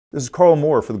This is Karl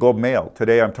Moore for the Globe Mail.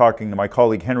 Today I'm talking to my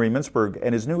colleague Henry Mintzberg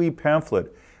and his new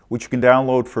e-pamphlet, which you can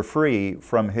download for free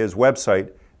from his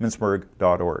website,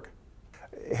 mintzberg.org.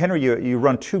 Henry, you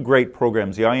run two great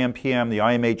programs, the IMPM, the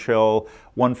IMHL,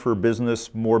 one for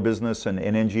business, more business, and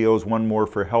NGOs, one more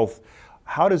for health.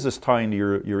 How does this tie into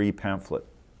your e-pamphlet?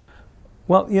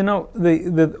 Well, you know,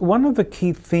 one of the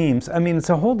key themes, I mean, it's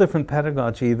a whole different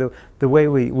pedagogy, the way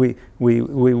we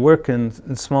work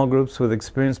in small groups with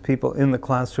experienced people in the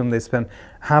classroom. They spend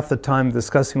half the time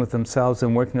discussing with themselves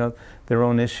and working out their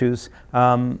own issues.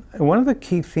 One of the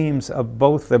key themes of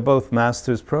both, they're both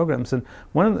master's programs, and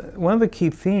one of the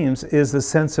key themes is the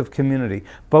sense of community,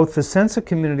 both the sense of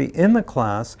community in the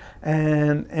class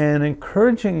and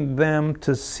encouraging them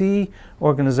to see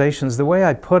organizations. The way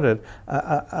I put it,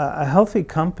 a healthy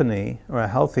company or a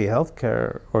healthy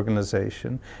healthcare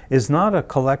organization is not a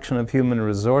collection of human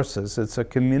resources, it's a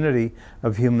community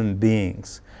of human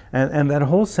beings. And that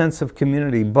whole sense of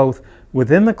community, both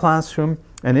within the classroom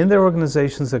and in their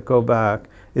organizations that go back,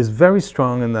 is very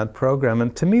strong in that program.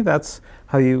 And to me, that's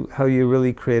how you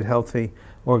really create healthy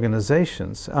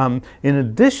organizations. In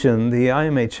addition, the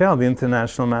IMHL, the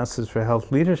International Masters for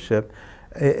Health Leadership,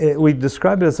 we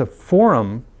describe it as a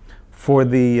forum for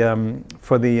the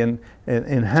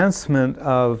enhancement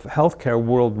of healthcare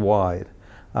worldwide.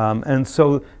 And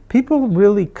so people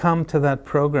really come to that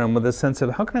program with a sense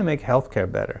of how can I make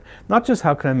healthcare better? Not just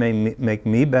how can I make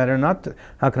me better, not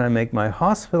how can I make my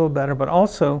hospital better, but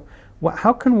also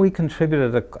how can we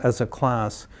contribute as a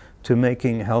class to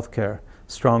making healthcare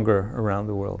stronger around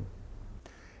the world?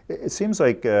 It seems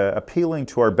like appealing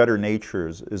to our better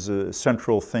natures is a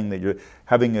central thing, that you're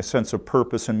having a sense of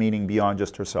purpose and meaning beyond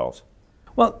just ourselves.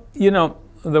 Well, you know,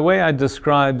 the way I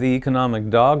describe the economic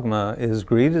dogma is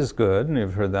greed is good, and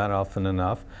you've heard that often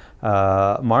enough.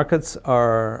 Markets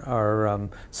are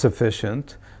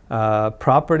sufficient.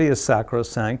 Property is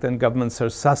sacrosanct, and governments are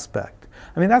suspect.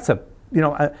 I mean, that's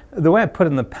the way I put it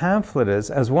in the pamphlet is,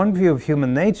 as one view of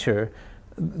human nature,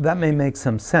 that may make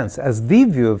some sense. As the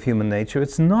view of human nature,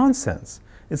 it's nonsense.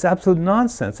 It's absolute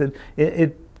nonsense.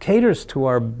 It caters to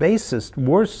our basest,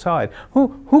 worst side.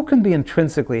 Who can be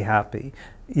intrinsically happy,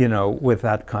 you know, with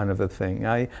that kind of a thing?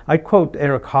 I quote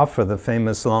Eric Hoffer, the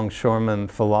famous longshoreman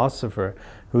philosopher,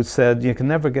 who said, you can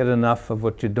never get enough of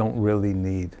what you don't really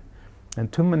need. And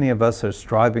too many of us are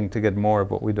striving to get more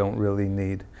of what we don't really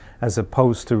need, as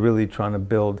opposed to really trying to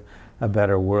build a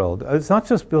better world. It's not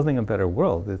just building a better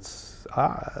world. It's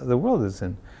the world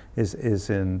is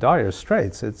in dire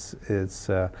straits.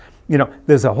 You know,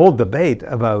 there's a whole debate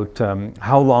about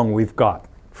how long we've got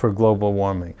for global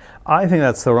warming. I think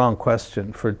that's the wrong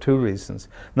question for two reasons.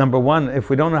 Number one, if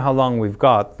we don't know how long we've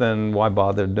got, then why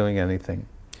bother doing anything?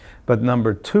 But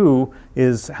number two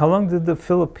is, how long did the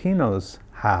Filipinos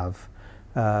have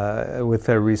with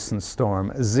their recent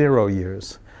storm? 0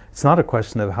 years. It's not a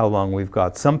question of how long we've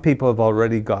got. Some people have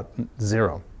already got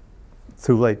 0.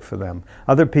 Too late for them.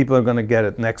 Other people are going to get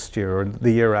it next year or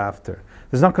the year after.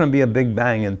 There's not going to be a big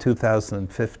bang in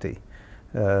 2050.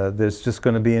 There's just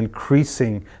going to be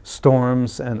increasing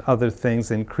storms and other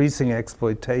things, increasing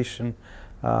exploitation,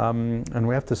 and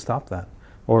we have to stop that.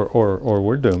 Or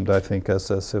we're doomed, I think,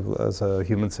 as a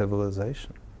human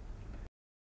civilization.